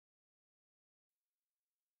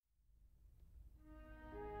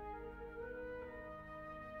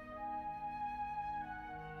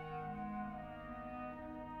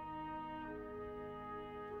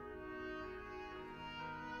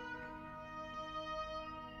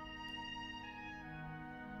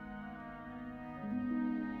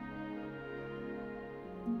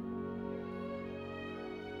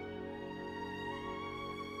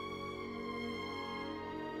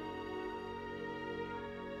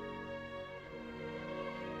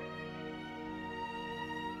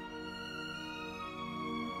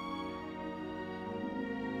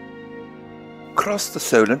cross the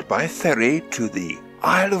Solent by ferry to the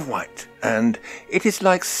Isle of Wight, and it is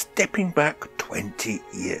like stepping back 20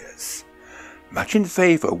 years. Much in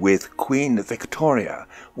favour with Queen Victoria,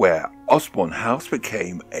 where Osborne House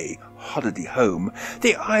became a holiday home,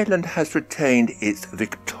 the island has retained its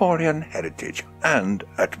Victorian heritage and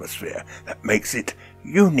atmosphere that makes it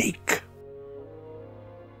unique.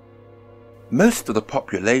 Most of the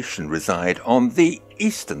population reside on the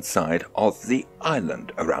eastern side of the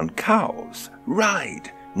island, around Cowes,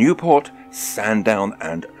 Ryde, Newport, Sandown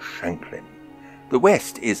and Shanklin. The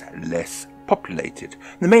west is less populated,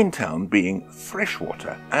 the main town being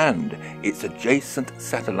Freshwater and its adjacent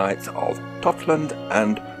satellites of Totland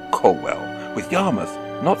and Colwell, with Yarmouth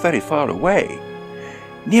not very far away.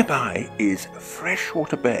 Nearby is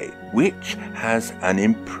Freshwater Bay, which has an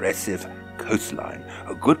impressive coastline,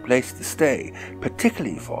 a good place to stay,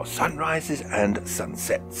 particularly for sunrises and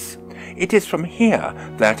sunsets. It is from here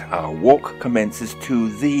that our walk commences to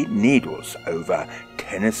the Needles over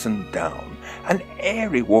Tennyson Down, an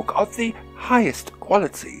airy walk of the highest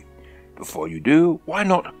quality. Before you do, why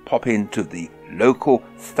not pop into the local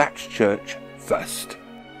thatched church first?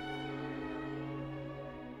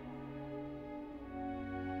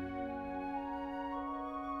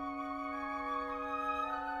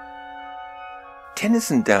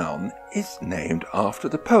 Tennyson Down is named after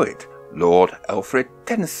the poet Lord Alfred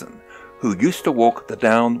Tennyson, who used to walk the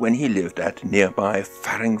down when he lived at nearby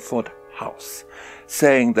Farringford House,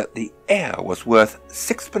 saying that the air was worth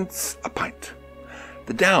sixpence a pint.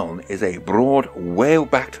 The down is a broad,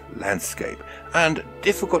 whale-backed landscape and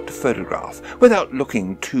difficult to photograph without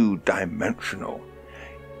looking two-dimensional.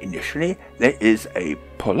 Initially, there is a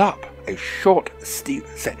pull-up, a short, steep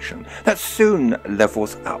section that soon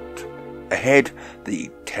levels out. Ahead, the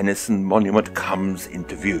Tennyson Monument comes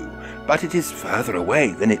into view, but it is further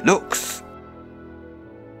away than it looks.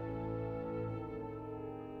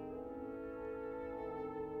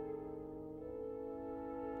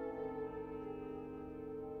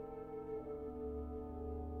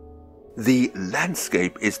 The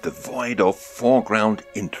landscape is devoid of foreground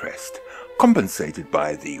interest, compensated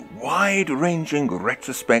by the wide-ranging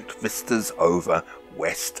retrospect vistas over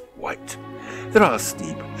West Wight. There are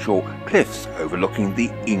steep chalk cliffs overlooking the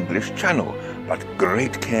English Channel, but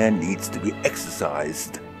great care needs to be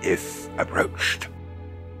exercised if approached.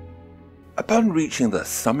 Upon reaching the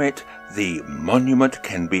summit, the monument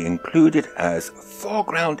can be included as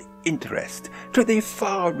foreground interest to the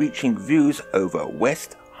far-reaching views over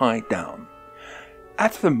West High Down.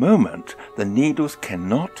 At the moment, the Needles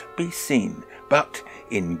cannot be seen, but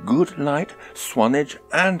in good light, Swanage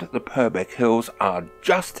and the Purbeck Hills are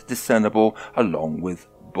just discernible along with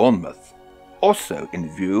Bournemouth. Also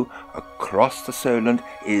in view across the Solent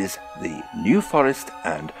is the New Forest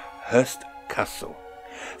and Hurst Castle.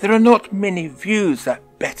 There are not many views that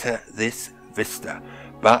better this vista,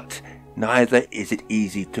 but neither is it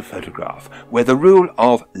easy to photograph, where the rule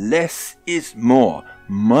of less is more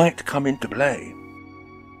might come into play.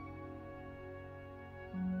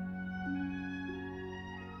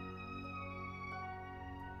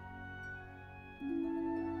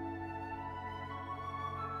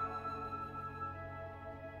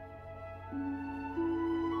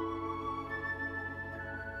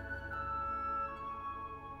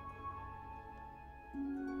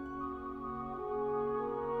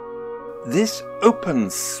 This open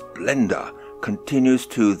splendour continues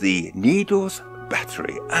to the Needles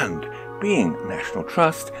Battery, and, being National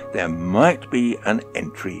Trust, there might be an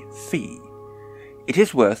entry fee. It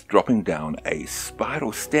is worth dropping down a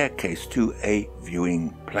spiral staircase to a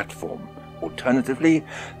viewing platform. Alternatively,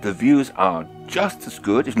 the views are just as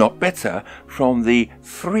good, if not better, from the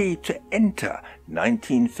free-to-enter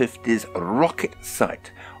 1950s rocket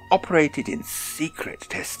site, operated in secret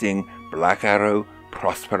testing Black Arrow,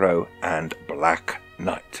 Prospero and Black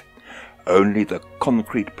Knight. Only the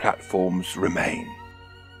concrete platforms remain.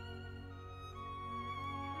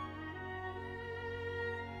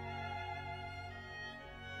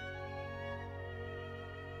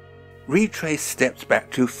 Retrace steps back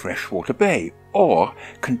to Freshwater Bay, or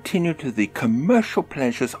continue to the commercial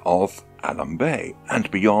pleasures of Alum Bay and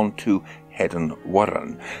beyond to Heddon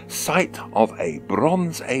Warren, site of a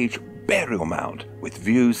Bronze Age burial mound with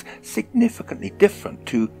views significantly different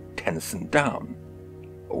to Tennyson Down.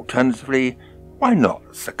 Alternatively, why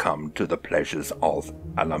not succumb to the pleasures of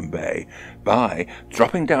Alum Bay by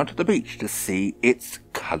dropping down to the beach to see its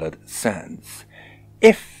coloured sands?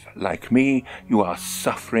 If, like me, you are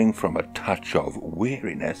suffering from a touch of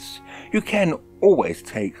weariness, you can always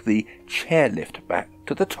take the chairlift back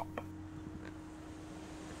to the top.